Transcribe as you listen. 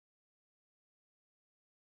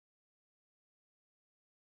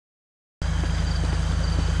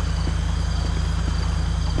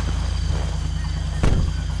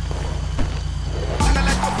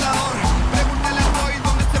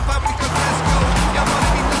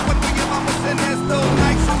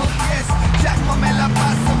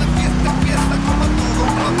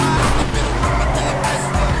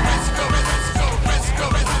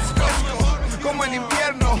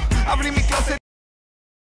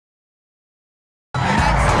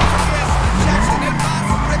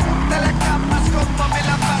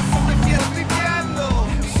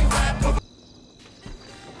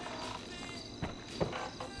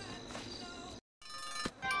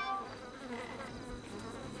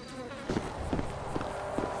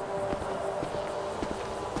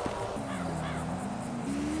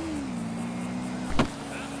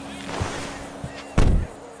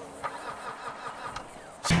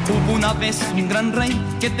una vez un gran rey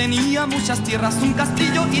que tenía muchas tierras, un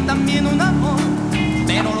castillo y también un amor.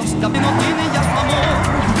 Pero los caminos no tienen ya su amor.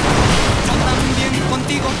 Yo también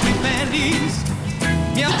contigo fui feliz.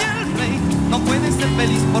 Y aquel rey no puede ser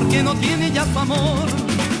feliz porque no tiene ya su amor.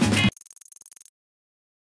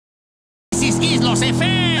 ¡Los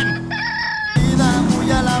FM! Vida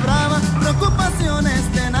muy a la brava,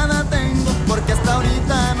 preocupaciones de nada tengo, porque hasta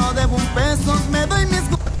ahorita no debo un peso, me doy mis...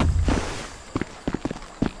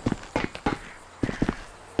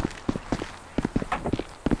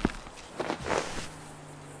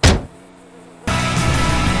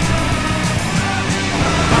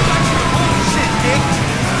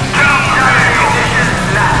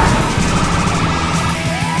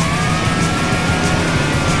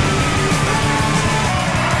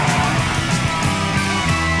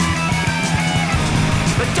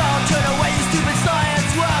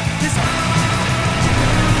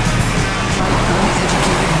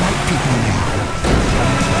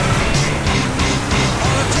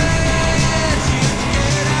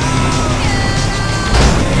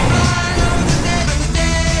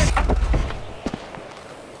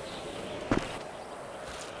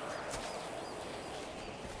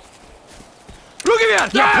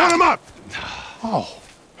 Yeah, put him up! Oh,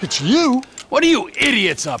 it's you? What are you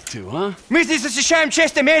idiots up to, huh? Мы здесь защищаем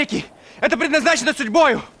честь Америки. Это предназначено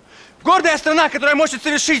судьбою. Гордая страна, которая может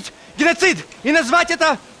совершить геноцид и назвать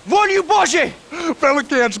это волею Божьей. Fella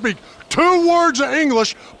can't speak 2 words of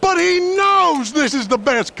English, but he knows this is the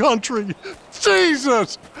best country.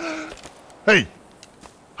 Jesus! Hey,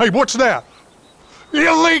 what's that?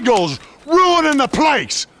 Illegals ruining the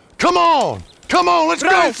place. Come on, let's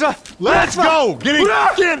go. Let's go. Get in.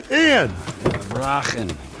 Brachen.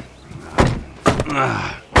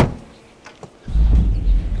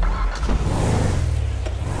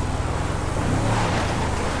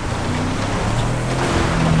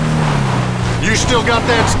 You still got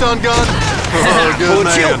that stun gun? Oh, good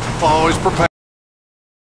man. Always prepared.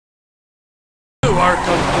 You are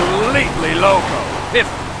completely loco. If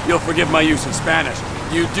you'll forgive my use of Spanish,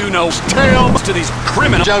 you do know tales to these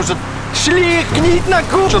criminals. Joseph. Шли гнить на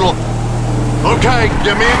кухню. Okay,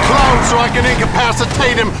 give me a clone so I can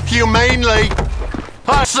incapacitate him humanely.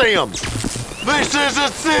 I see him. This is a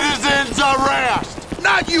citizen's arrest.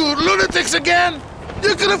 Not you lunatics again!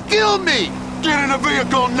 You could have killed me! Get in the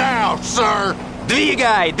vehicle now, sir.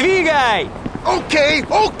 Двигай, двигай! Okay!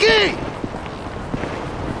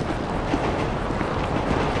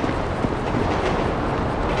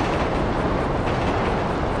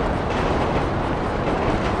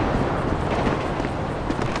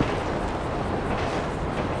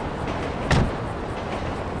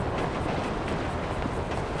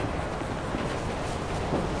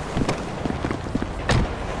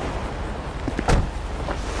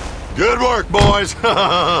 Good work, boys.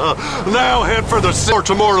 Now head for the or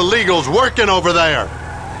some more illegals working over there.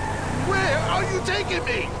 Where are you taking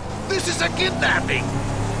me? This is a kidnapping!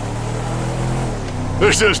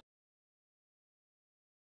 This is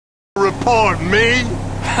report me.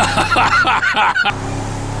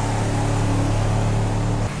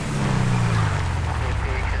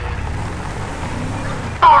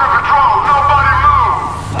 Border Patrol, nobody move!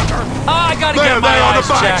 I gotta There, get my on eyes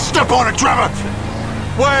the back. checked. Step on it, Trevor.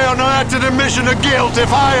 Well, now that's an admission of guilt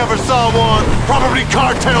if I ever saw one. Probably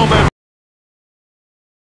cartel men.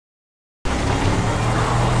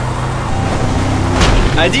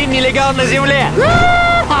 Один нелегал на земле.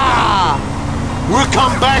 We'll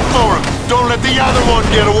come back for him. Don't let the other one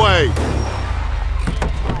get away.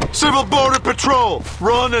 Civil Border Patrol,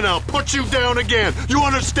 run and I'll put you down again. You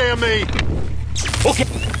understand me? Okay.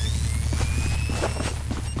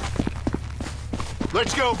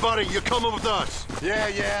 Let's go, buddy. You're coming with us.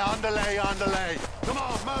 Yeah, underlay. Come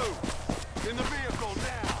on, move. In the vehicle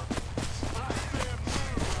now. I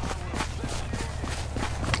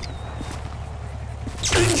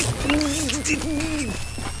said move.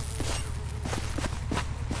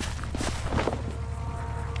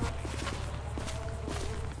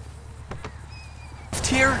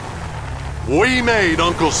 Here? We made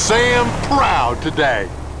Uncle Sam proud today.